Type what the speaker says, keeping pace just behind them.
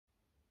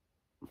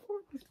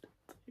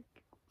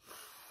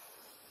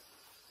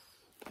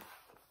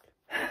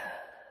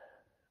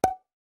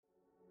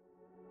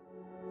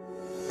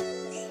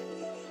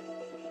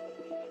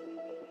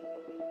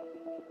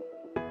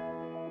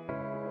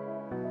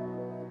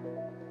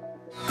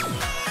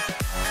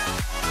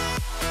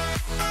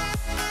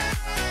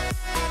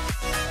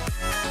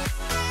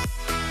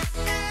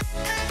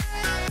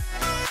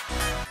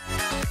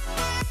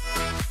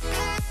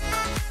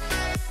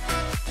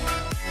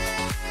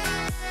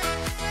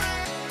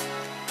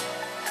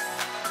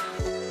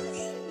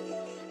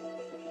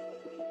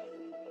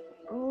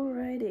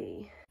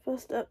Alrighty,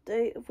 first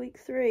update of week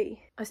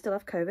 3. I still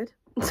have COVID.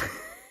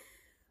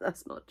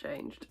 That's not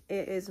changed.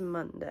 It is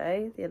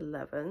Monday the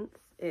 11th.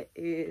 It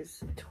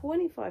is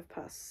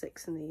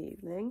 6:25 in the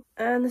evening,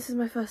 and this is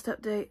my first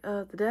update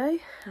of the day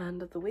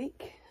and of the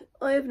week.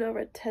 I have now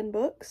read 10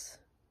 books,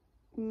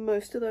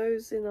 most of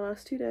those in the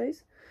last 2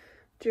 days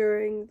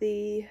during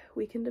the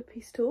weekend of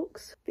peace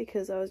talks,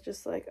 because I was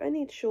just like, I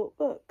need short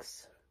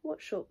books.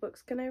 What short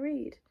books can I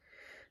read?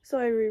 So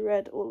I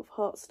reread all of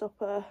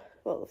Heartstopper,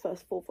 well, the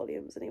first 4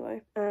 volumes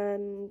anyway,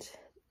 and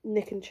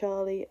Nick and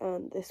Charlie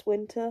and This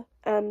Winter,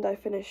 and I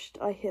finished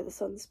I Hear the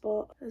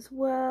Sunspot as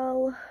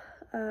well.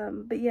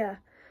 But yeah,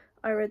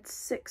 I read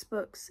 6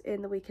 books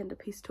in the weekend of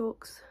peace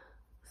talks,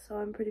 so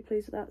I'm pretty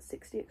pleased with that.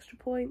 60 extra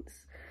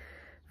points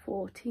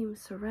for Team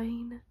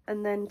Serene.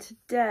 And then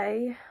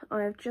today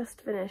I have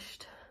just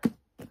finished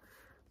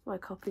my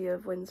copy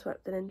of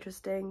Windswept and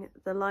Interesting.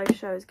 The live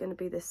show is going to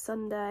be this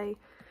Sunday,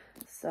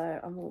 so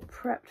I'm all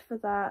prepped for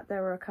that.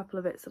 There were a couple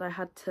of bits that I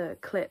had to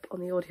clip on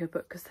the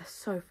audiobook because they're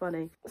so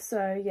funny.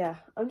 So yeah,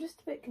 I'm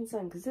just a bit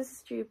concerned because this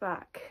is due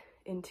back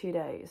in 2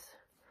 days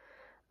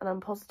and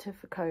I'm positive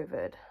for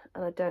COVID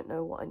and I don't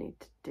know what I need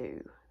to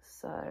do.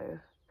 So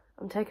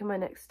I'm taking my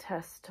next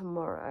test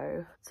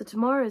tomorrow. So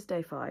tomorrow is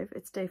day 5.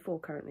 It's day 4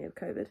 currently of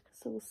COVID.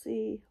 So we'll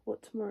see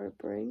what tomorrow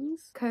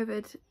brings.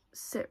 COVID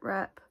sit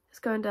rep. It's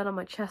going down on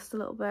my chest a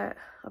little bit.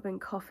 I've been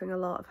coughing a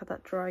lot. I've had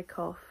that dry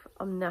cough.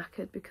 I'm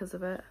knackered because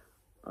of it.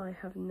 I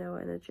have no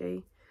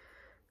energy.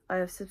 I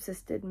have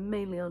subsisted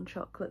mainly on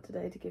chocolate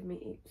today to give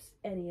me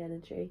any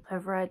energy.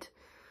 I've read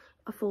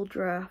a full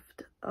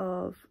draft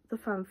of the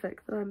fanfic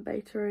that I'm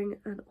betaing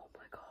and oh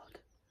my god,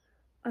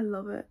 I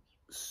love it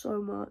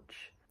so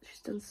much.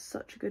 She's done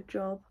such a good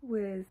job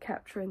with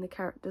capturing the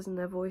characters and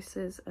their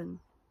voices, and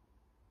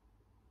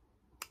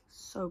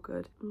so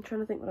good. I'm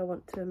trying to think what I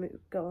want to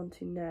go on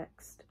to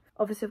next.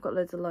 Obviously I've got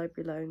loads of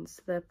library loans,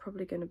 so they're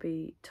probably going to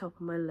be top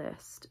of my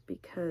list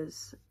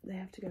because they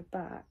have to go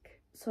back.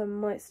 So I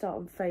might start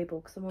on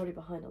Fable because I'm already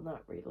behind on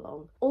that read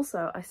along.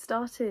 Also, I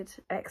started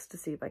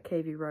Ecstasy by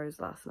KV Rose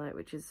last night,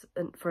 which is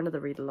for another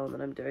read along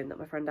that I'm doing that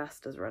my friend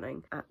Asta's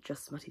running at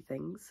Just Smutty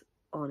Things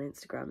on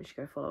Instagram. You should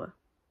go follow her.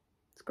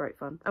 It's great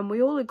fun. And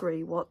we all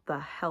agree, what the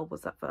hell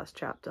was that first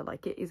chapter?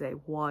 Like, it is a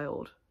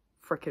wild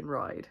freaking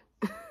ride.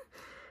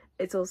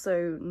 It's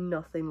also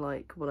nothing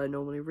like what I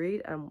normally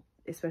read, and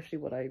especially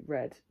what I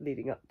read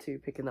leading up to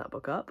picking that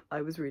book up.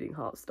 I was reading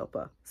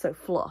Heartstopper. So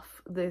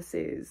fluff. This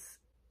is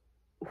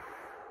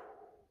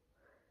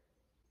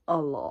a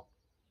lot.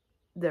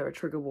 There are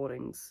trigger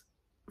warnings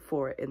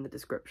for it in the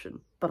description,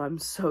 but I'm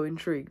so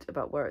intrigued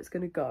about where it's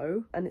going to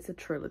go. And it's a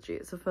trilogy.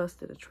 It's the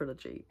first in a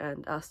trilogy,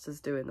 and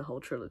Asta's doing the whole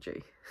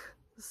trilogy.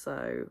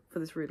 So for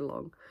this read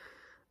along,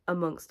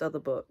 amongst other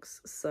books.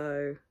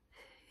 So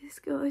it's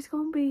going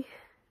to be,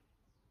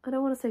 I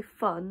don't want to say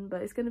fun,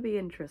 but it's going to be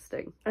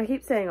interesting. I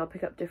keep saying I'll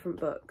pick up different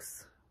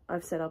books.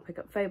 I've said I'll pick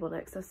up Fable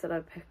next. I've said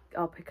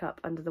I'll pick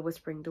up Under the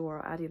Whispering Door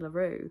or Addie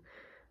LaRue.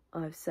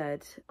 I've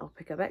said I'll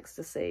pick up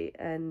Ecstasy,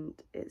 and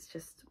it's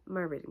just,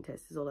 my reading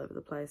taste is all over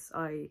the place.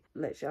 I'm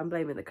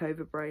blaming the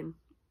COVID brain.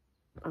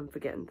 I'm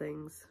forgetting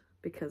things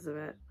because of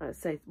it. I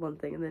say one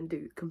thing and then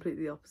do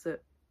completely the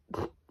opposite.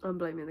 I'm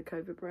blaming the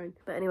COVID brain.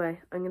 But anyway,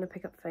 I'm going to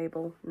pick up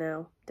Fable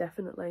now,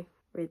 definitely.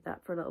 Read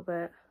that for a little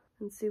bit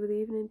and see where the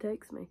evening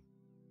takes me.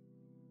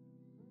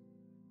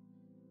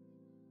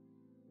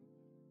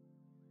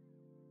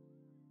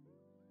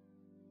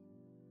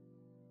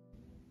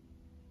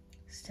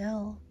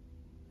 Still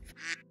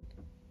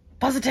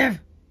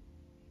positive.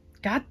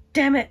 God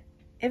damn it.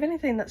 If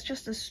anything, that's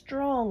just as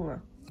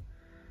strong.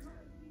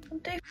 On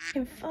day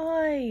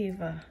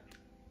 5.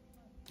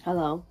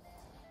 Hello.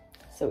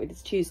 So it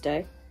is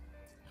Tuesday.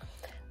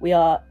 We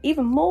are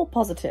even more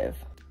positive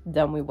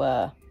than we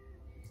were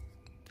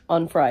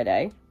on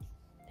Friday.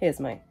 Here's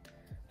my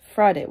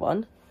Friday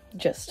one,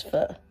 just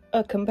for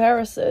a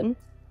comparison.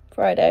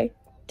 Friday,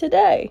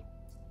 today.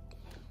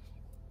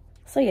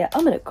 So yeah,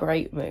 I'm in a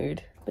great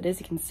mood. But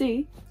as you can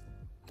see,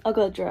 I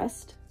got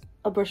dressed.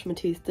 I brushed my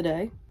teeth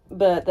today.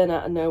 But then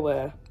out of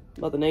nowhere,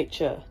 Mother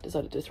Nature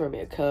decided to throw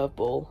me a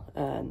curveball.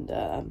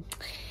 And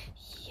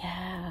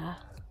yeah.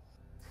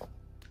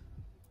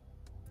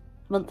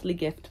 Monthly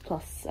gift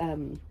plus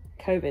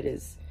COVID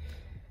is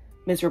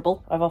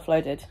miserable. I've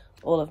offloaded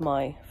all of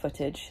my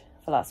footage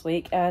for last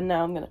week, and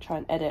now I'm going to try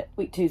and edit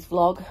week 2's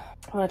vlog.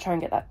 I'm going to try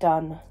and get that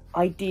done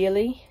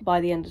ideally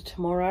by the end of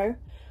tomorrow,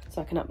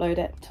 so I can upload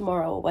it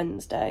tomorrow or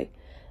Wednesday.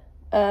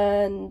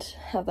 and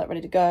have that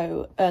ready to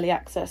go. Early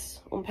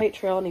access on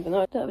Patreon, even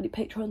though I don't have any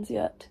patrons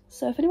yet.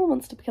 So if anyone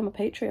wants to become a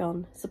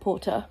Patreon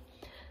supporter,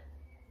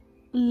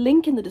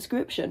 link in the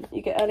description.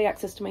 You get early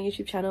access to my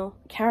YouTube channel,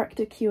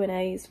 character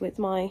Q&As with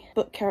my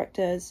book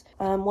characters,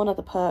 one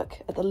other perk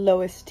at the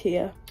lowest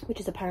tier, which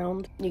is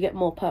 £1. You get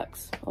more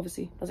perks,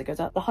 obviously, as it goes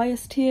up. The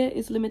highest tier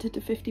is limited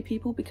to 50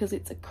 people because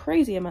it's a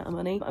crazy amount of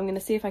money. I'm going to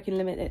see if I can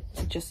limit it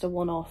to just a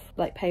one-off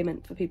like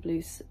payment for people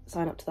who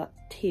sign up to that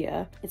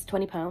tier. It's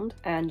 £20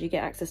 and you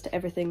get access to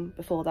everything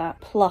before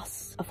that,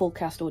 plus a full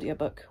cast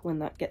audiobook when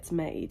that gets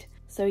made.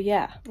 So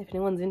yeah, if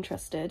anyone's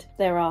interested,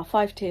 there are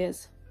 5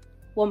 tiers.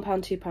 £1,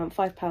 £2,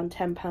 £5,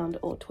 £10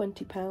 or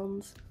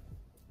 £20.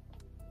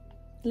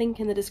 Link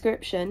in the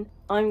description.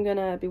 I'm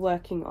gonna be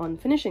working on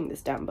finishing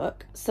this damn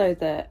book so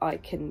that I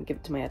can give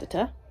it to my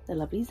editor, the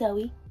lovely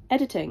Zoe.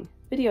 Editing,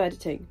 video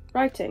editing,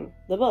 writing,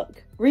 the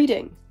book,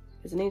 reading,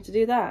 because I need to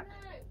do that.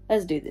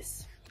 Let's do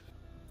this.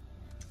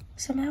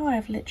 So now I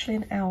have literally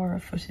an hour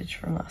of footage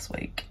from last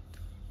week.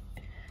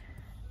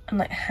 And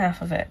like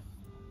half of it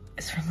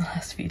is from the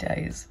last few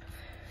days.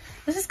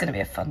 This is gonna be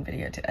a fun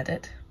video to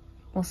edit.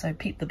 Also,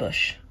 Pete the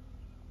Bush.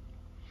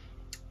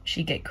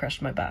 She gate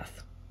crashed my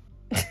bath.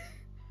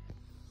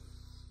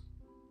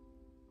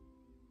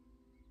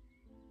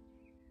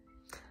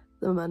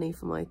 The money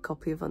for my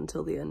copy of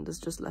Until the End has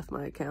just left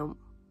my account.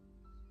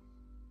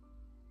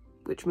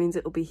 Which means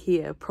it'll be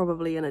here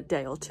probably in a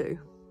day or two.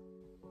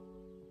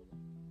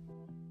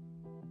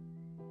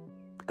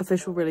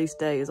 Official release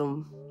day is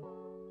on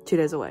 2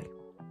 days away.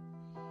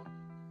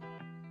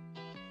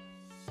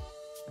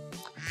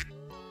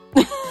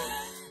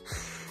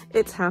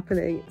 It's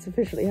happening. It's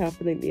officially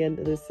happening, the end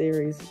of this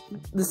series.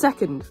 The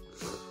second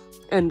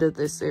end of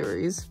this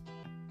series.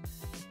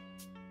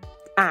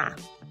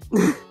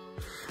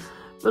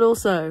 But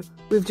also,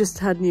 we've just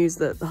had news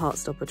that the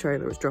Heartstopper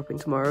trailer is dropping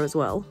tomorrow as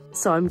well.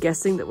 So I'm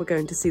guessing that we're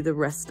going to see the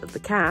rest of the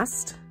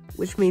cast,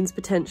 which means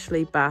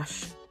potentially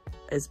Bash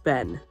as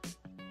Ben.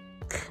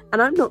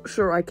 And I'm not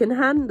sure I can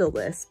handle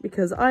this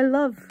because I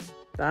love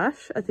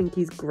Bash. I think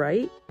he's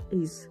great.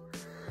 He's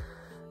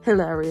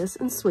hilarious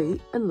and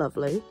sweet and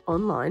lovely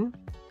online,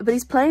 but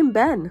he's playing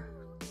Ben.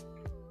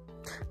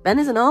 Ben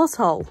is an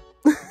arsehole.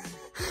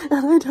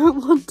 And I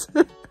don't want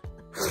to.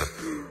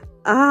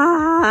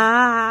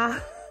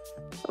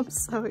 I'm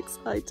so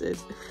excited.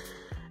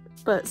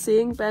 But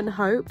seeing Ben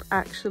Hope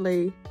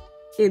actually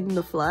in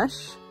the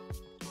flesh,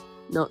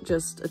 not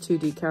just a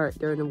 2D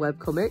character in a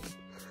webcomic,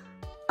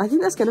 I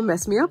think that's going to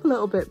mess me up a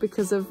little bit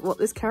because of what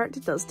this character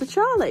does to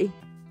Charlie.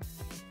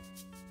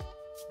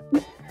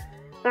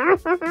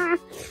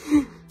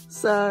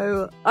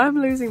 So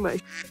I'm losing my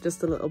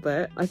just a little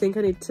bit. I think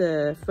I need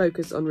to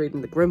focus on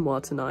reading the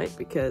grimoire tonight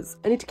because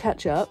I need to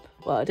catch up.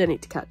 Well, I don't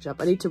need to catch up.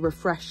 I need to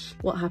refresh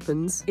what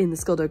happens in the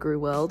Skullduggery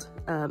world.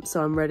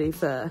 So I'm ready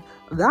for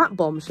that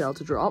bombshell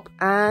to drop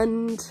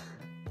and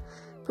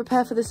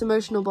prepare for this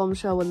emotional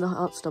bombshell when the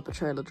Heartstopper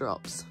trailer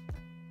drops.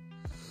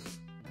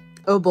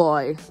 Oh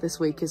boy, this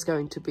week is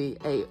going to be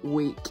a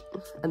week.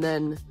 And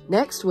then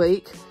next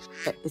week,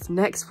 it's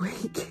next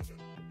week.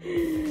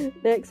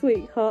 Next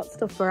week,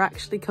 Heartstopper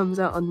actually comes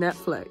out on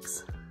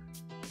Netflix.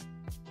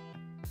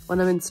 When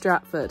I'm in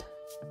Stratford.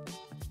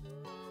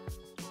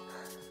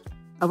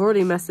 I've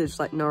already messaged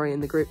like Nori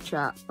in the group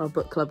chat, our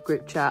book club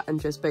group chat,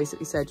 and just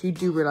basically said, you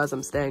do realise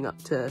I'm staying up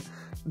to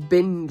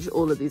binge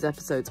all of these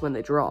episodes when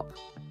they drop.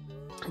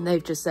 And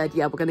they've just said,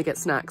 yeah, we're going to get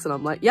snacks. And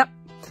I'm like, yep,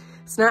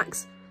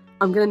 snacks.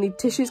 I'm going to need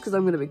tissues because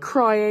I'm going to be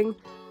crying.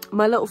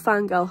 My little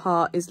fangirl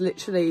heart is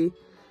literally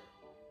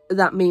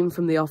that meme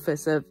from The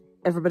Office of,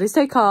 everybody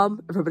stay calm,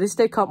 everybody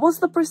stay calm. What's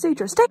the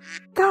procedure? Stay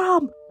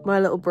calm! My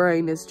little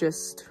brain is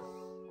just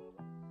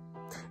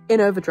in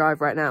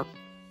overdrive right now.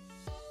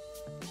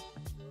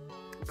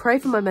 Pray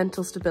for my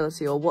mental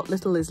stability, or what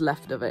little is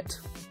left of it.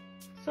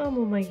 So I'm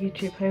on my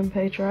YouTube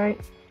homepage, right?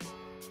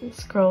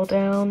 Let's scroll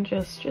down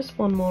just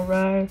one more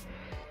row.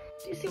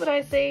 Do you see what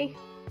I see?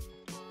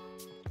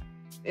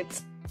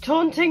 It's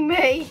taunting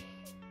me!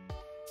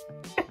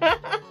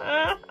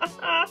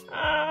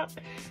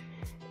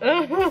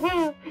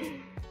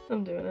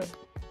 I'm doing it.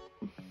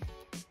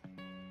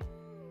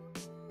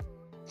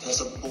 There's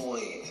a boy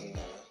in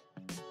there.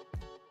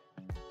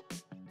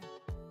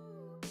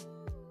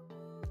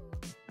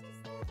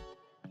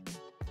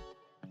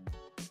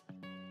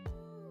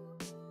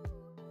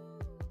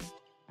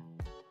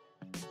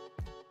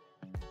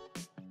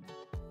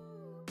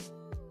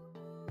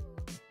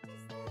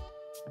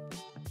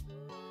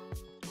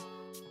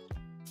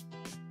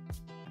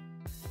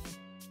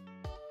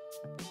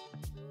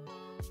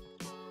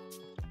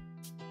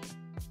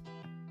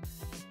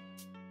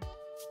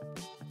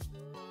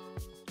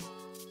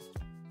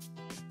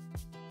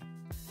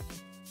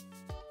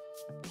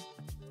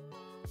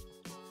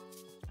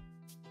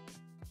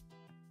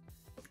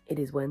 It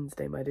is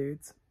Wednesday, my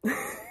dudes.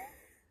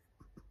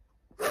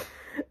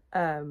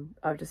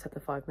 I've just had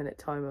the 5-minute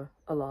timer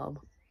alarm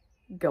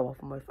go off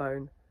on my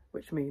phone,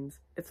 which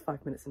means it's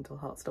 5 minutes until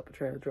Heartstopper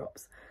trailer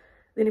drops.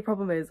 The only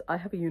problem is I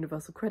have a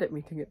Universal Credit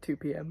meeting at 2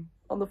 PM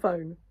on the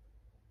phone.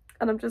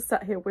 and I'm just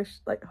sat here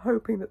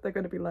hoping that they're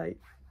going to be late.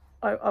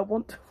 I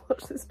want to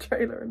watch this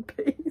trailer in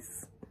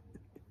peace.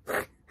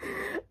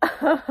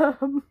 I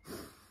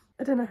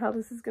don't know how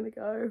this is going to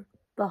go.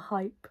 The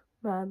hype,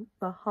 man,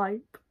 the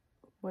hype.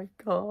 Oh my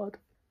god.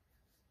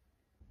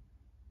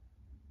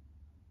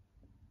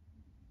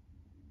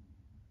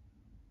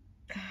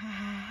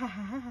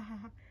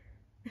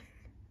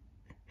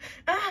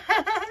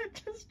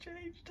 It just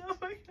changed. Oh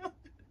my god.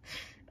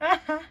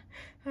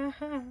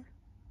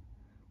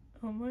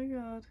 Oh my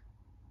god.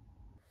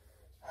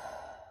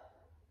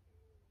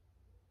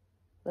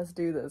 Let's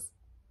do this.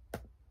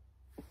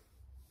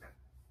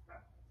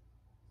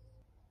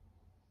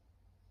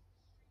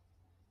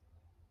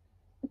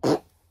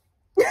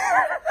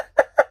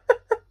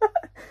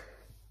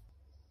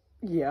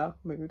 Yeah,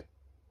 mood.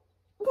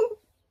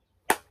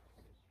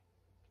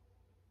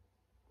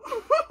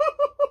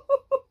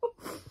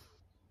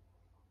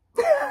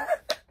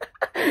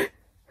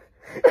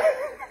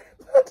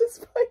 That is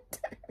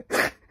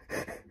fine.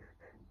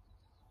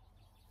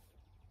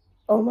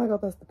 Oh my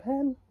god, that's the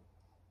pen.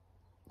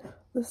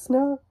 The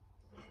snow.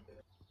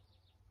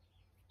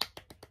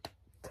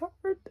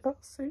 Tara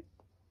Darcy.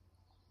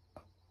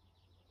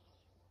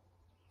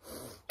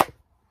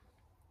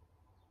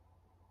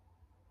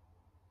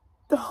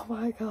 Oh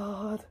my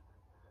god.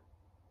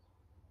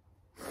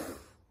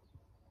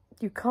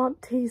 You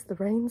can't tease the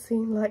rain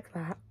scene like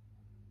that.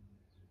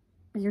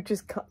 You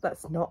just cut.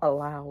 That's not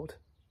allowed.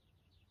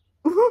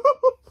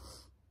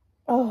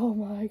 Oh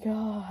my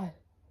god.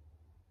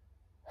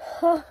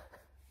 Huh.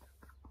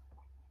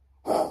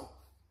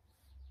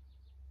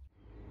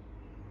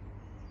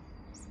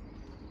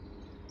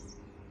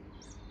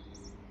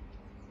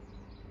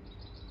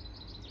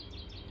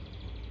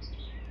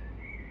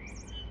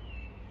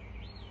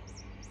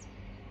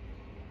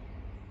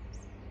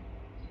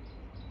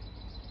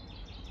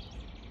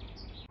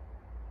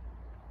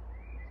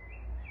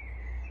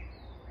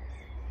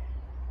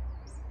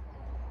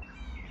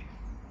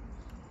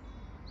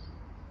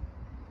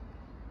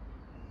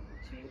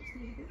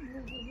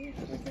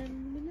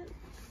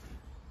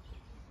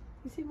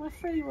 You see my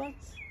free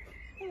ones?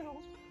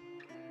 Hello.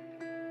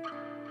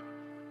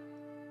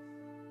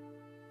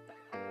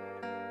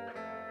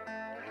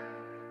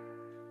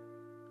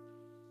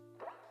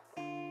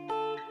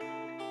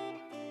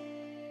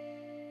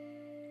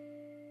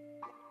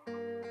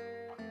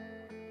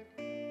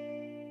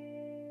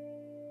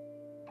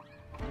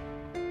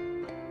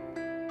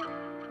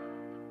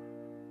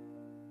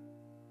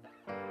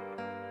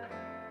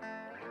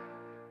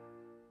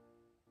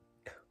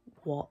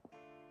 What?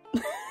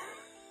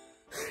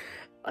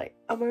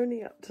 I'm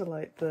only up to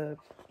like the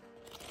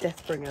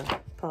Deathbringer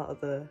part of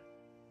the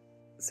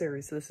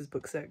series, so this is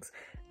book 6,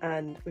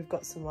 and we've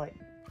got some like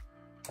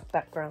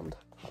background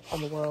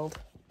on the world.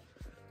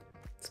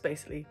 It's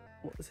basically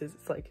what this is.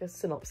 It's like a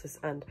synopsis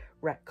and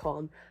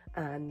retcon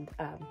and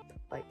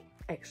like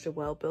extra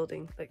world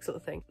building, like sort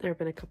of thing. There have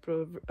been a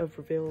couple of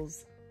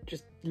reveals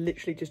just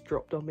literally just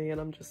dropped on me,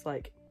 and I'm just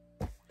like,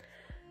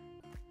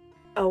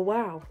 oh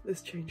wow,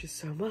 this changes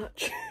so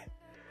much.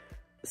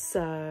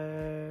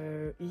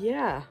 So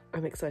yeah,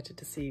 I'm excited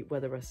to see where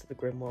the rest of the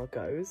grimoire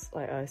goes.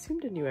 Like, I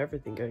assumed I knew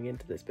everything going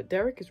into this, but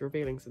Derek is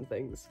revealing some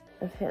things.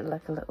 I've hit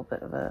like a little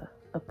bit of a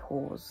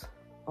pause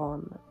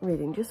on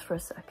reading just for a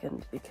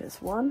second,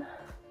 because 1,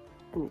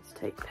 I need to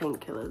take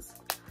painkillers,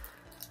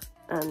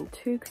 and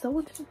 2, because I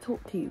wanted to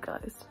talk to you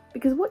guys,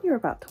 because what you're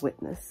about to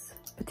witness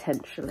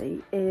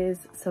potentially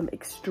is some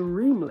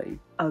extremely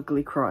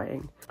ugly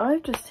crying.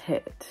 I've just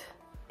hit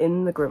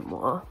in the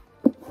grimoire.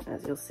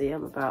 As you'll see,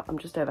 I'm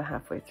just over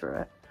halfway through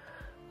it.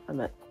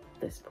 I'm at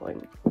this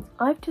point.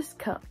 I've just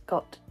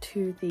got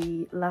to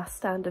the Last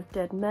Stand of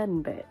Dead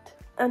Men bit.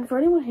 And for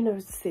anyone who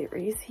knows the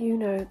series, you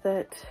know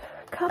that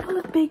a couple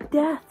of big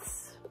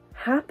deaths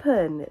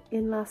happen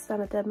in Last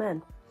Stand of Dead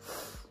Men.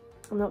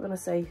 I'm not going to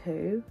say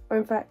who, or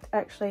in fact,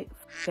 actually,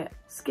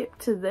 skip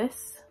to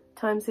this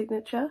time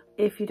signature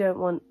if you don't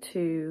want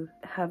to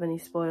have any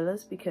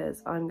spoilers,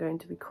 because I'm going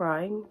to be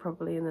crying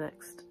probably in the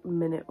next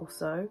minute or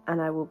so,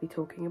 and I will be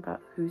talking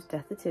about whose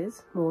death it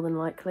is, more than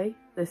likely.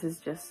 This is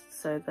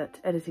just so that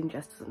editing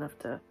Jess doesn't have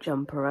to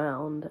jump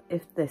around.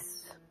 If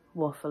this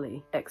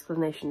waffly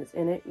explanation is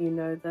in it, you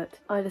know that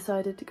I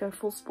decided to go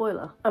full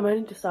spoiler. I'm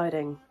only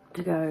deciding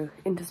to go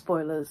into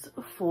spoilers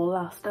for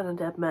Last Stand of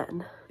Dead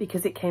Men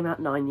because it came out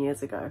 9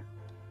 years ago.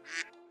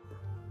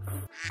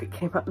 It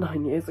came out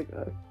 9 years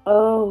ago.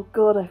 Oh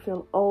god, I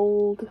feel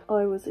old.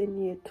 I was in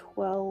year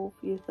 12,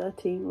 year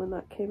 13 when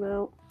that came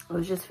out. I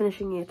was just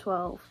finishing year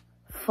 12.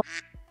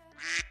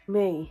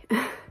 Me.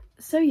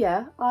 So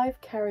yeah, I've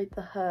carried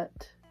the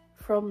hurt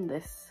from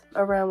this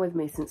around with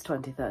me since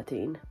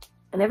 2013.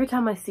 And every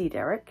time I see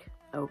Derek,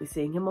 I will be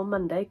seeing him on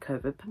Monday,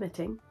 COVID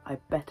permitting. I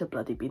better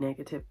bloody be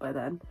negative by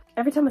then.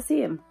 Every time I see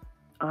him,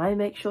 I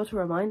make sure to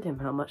remind him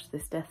how much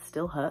this death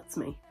still hurts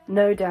me.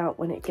 No doubt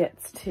when it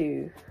gets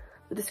to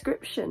The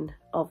description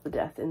of the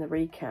death in the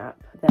recap: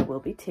 there will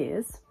be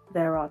tears.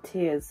 There are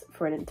tears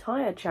for an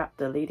entire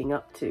chapter leading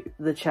up to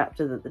the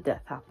chapter that the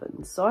death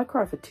happens. So I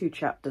cry for 2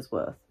 chapters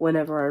worth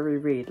whenever I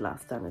reread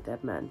Last Stand of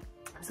Dead Men.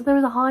 So there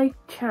is a high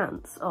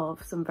chance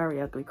of some very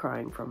ugly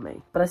crying from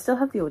me. But I still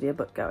have the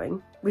audiobook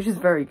going, which is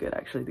very good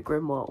actually. The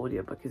Grimoire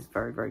audiobook is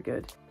very, very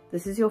good.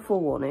 This is your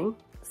forewarning.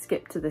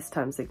 Skip to this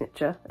time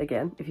signature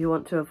again if you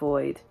want to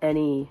avoid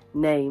any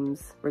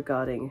names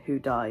regarding who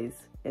dies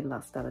in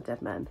Last Stand of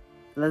Dead Men.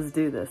 Let's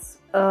do this.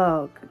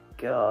 Oh, good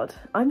God.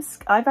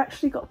 I've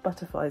actually got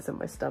butterflies in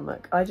my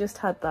stomach. I just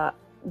had that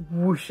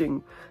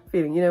whooshing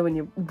feeling, you know, when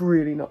you're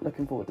really not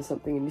looking forward to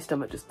something and your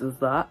stomach just does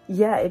that?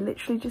 Yeah, it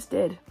literally just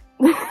did.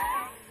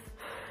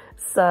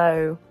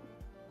 So,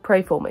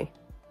 pray for me.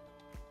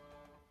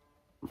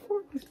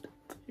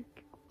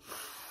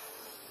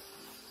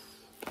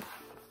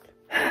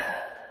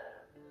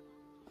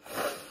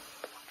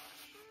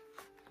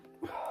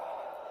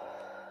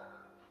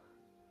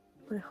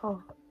 My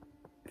heart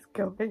is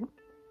going.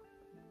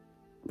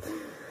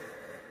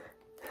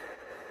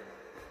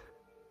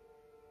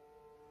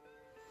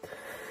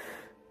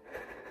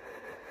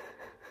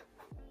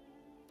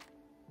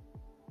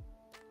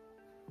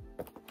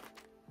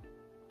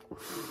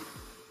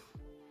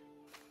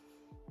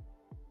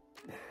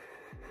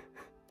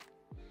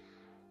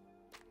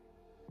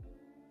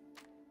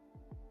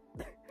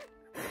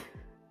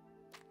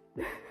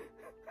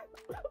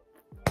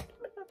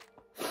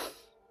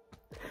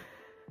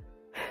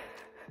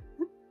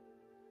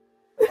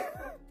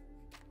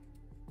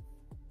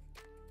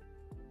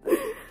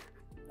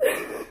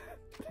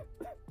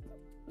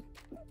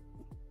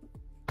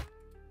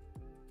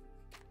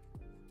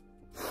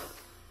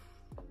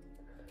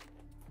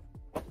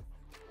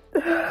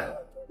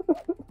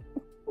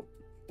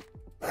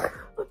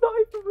 I'm not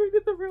even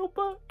reading the real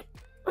book.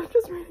 I'm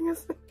just reading a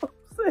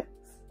synopsis.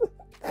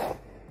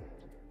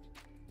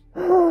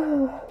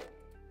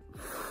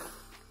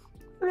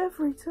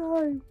 Every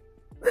time.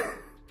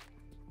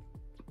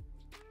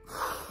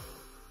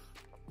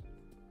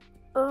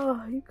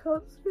 Oh, you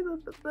can't see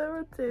them, but there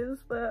are tears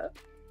there.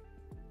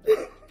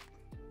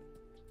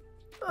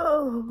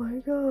 Oh my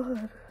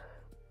God.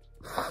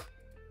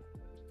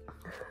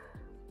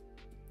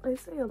 I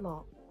say a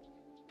lot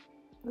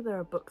that there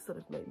are books that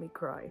have made me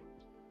cry,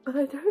 but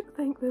I don't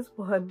think there's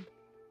one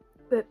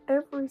that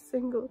every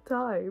single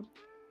time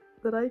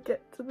that I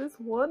get to this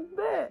one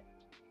bit,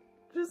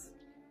 just,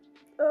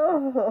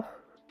 oh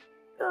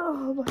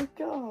my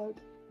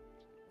God.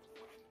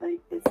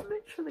 Like, it's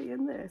literally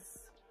in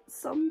this,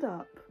 summed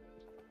up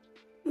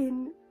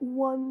in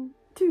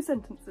 2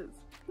 sentences.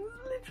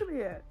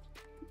 Literally it.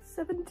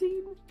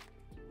 17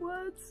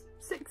 words,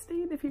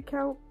 16 if you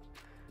count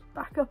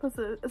back up as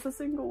a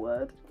single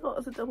word, not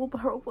as a double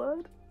barrel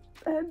word.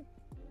 And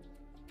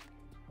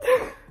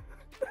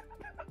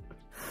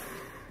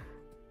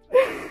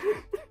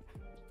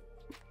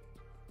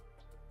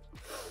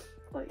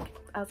like,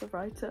 as a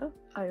writer,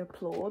 I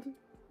applaud,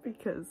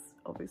 because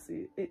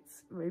obviously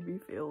it's made me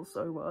feel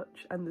so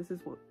much, and this is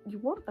what you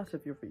want out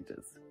of your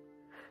readers.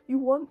 You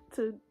want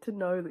to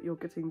know that you're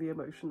getting the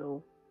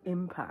emotional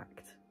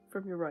impact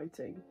from your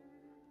writing.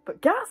 But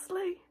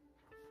Ghastly?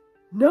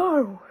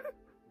 No!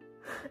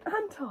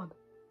 Anton,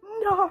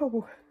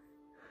 no!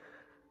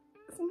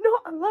 It's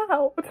not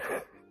allowed!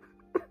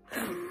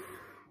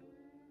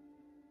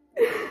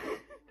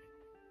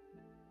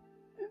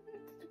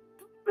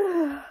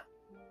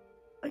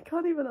 I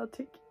can't even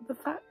articulate the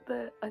fact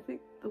that I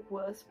think the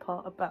worst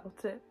part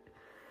about it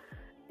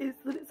is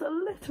that it's a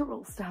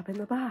literal stab in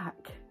the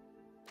back.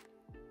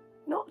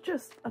 Not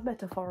just a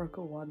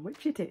metaphorical one,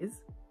 which it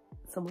is.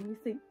 Someone you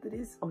think that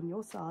is on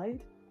your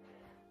side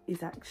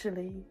is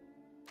actually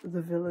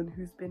the villain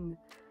who's been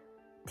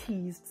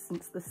teased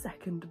since the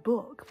 2nd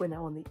book. We're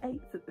now on the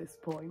 8th at this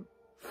point.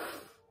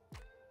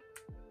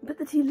 But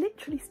that he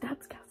literally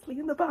stabs Ghastly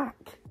in the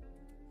back.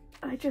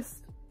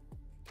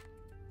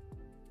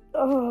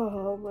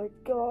 Oh my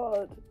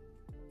God.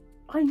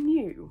 I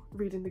knew,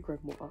 reading the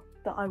Grimoire,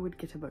 that I would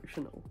get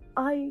emotional.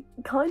 I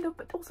kind of,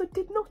 but also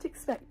did not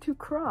expect to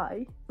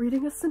cry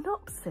reading a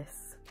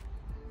synopsis.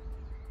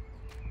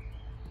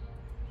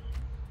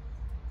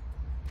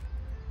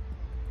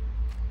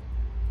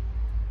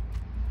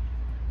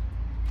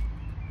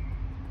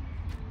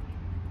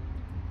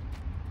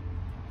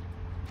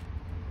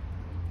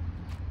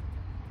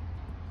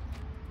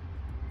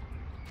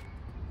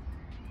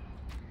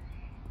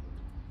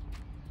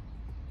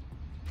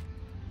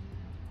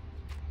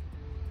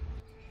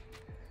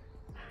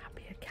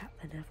 Cat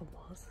there never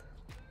was.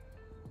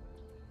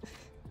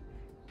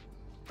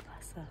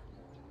 Bless her.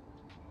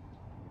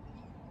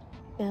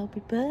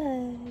 Elby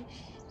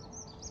Bush.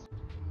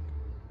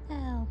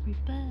 Elby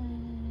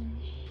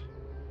Bush.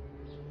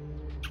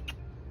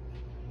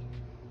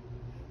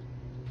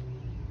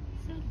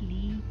 So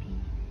sleepy.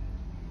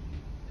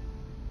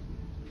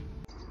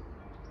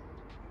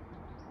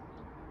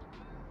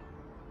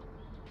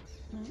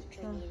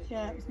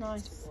 Yeah, it was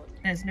nice.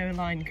 There's no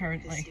line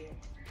currently.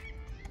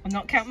 I'm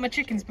not counting my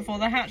chickens before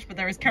they hatch, but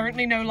there is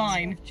currently no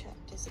line.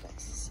 Chapters of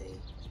Ecstasy,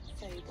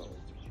 available.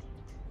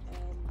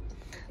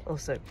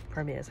 Also,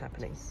 premiere's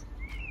happening.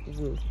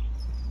 Woo.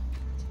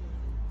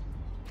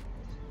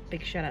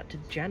 Big shout out to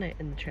Janet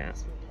in the chat.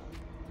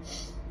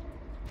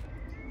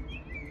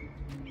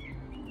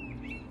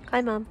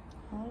 Hi, Mum.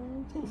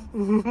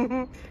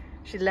 Hi.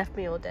 She left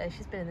me all day.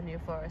 She's been in the New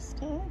Forest.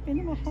 I've been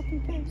in my happy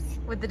place.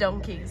 With the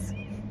donkeys.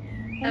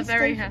 And a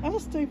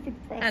Stowford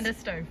press. And a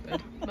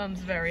Stowford. Mum's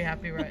very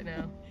happy right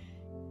now.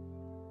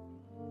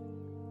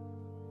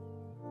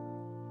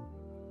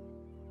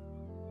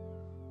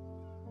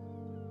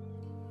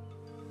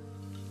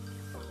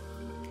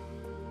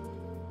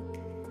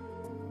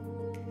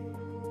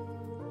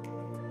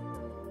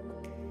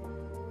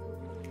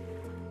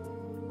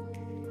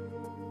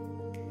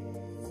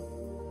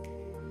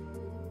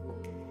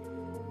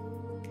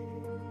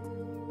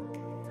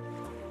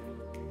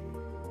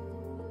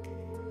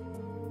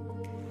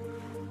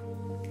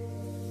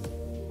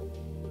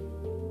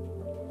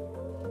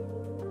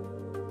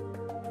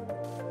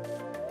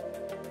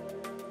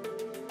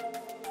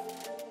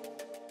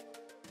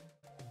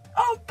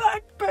 I'm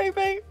back,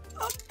 baby!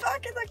 I'm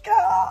back in the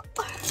car!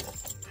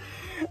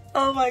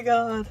 Oh my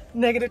god.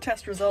 Negative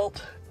test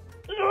result.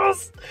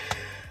 Yes!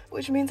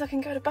 Which means I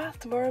can go to Bath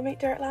tomorrow and meet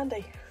Derek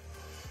Landy.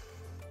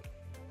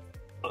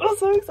 I'm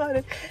so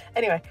excited.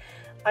 Anyway,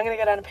 I'm gonna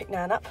go down and pick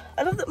Nan up.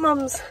 I love that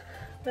Mum's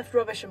left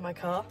rubbish in my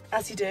car,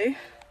 as you do.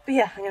 But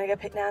yeah, I'm gonna go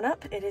pick Nan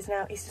up. It is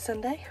now Easter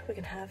Sunday. We're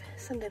gonna have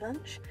Sunday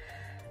lunch.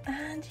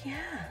 And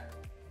yeah,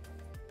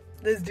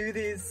 let's do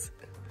this.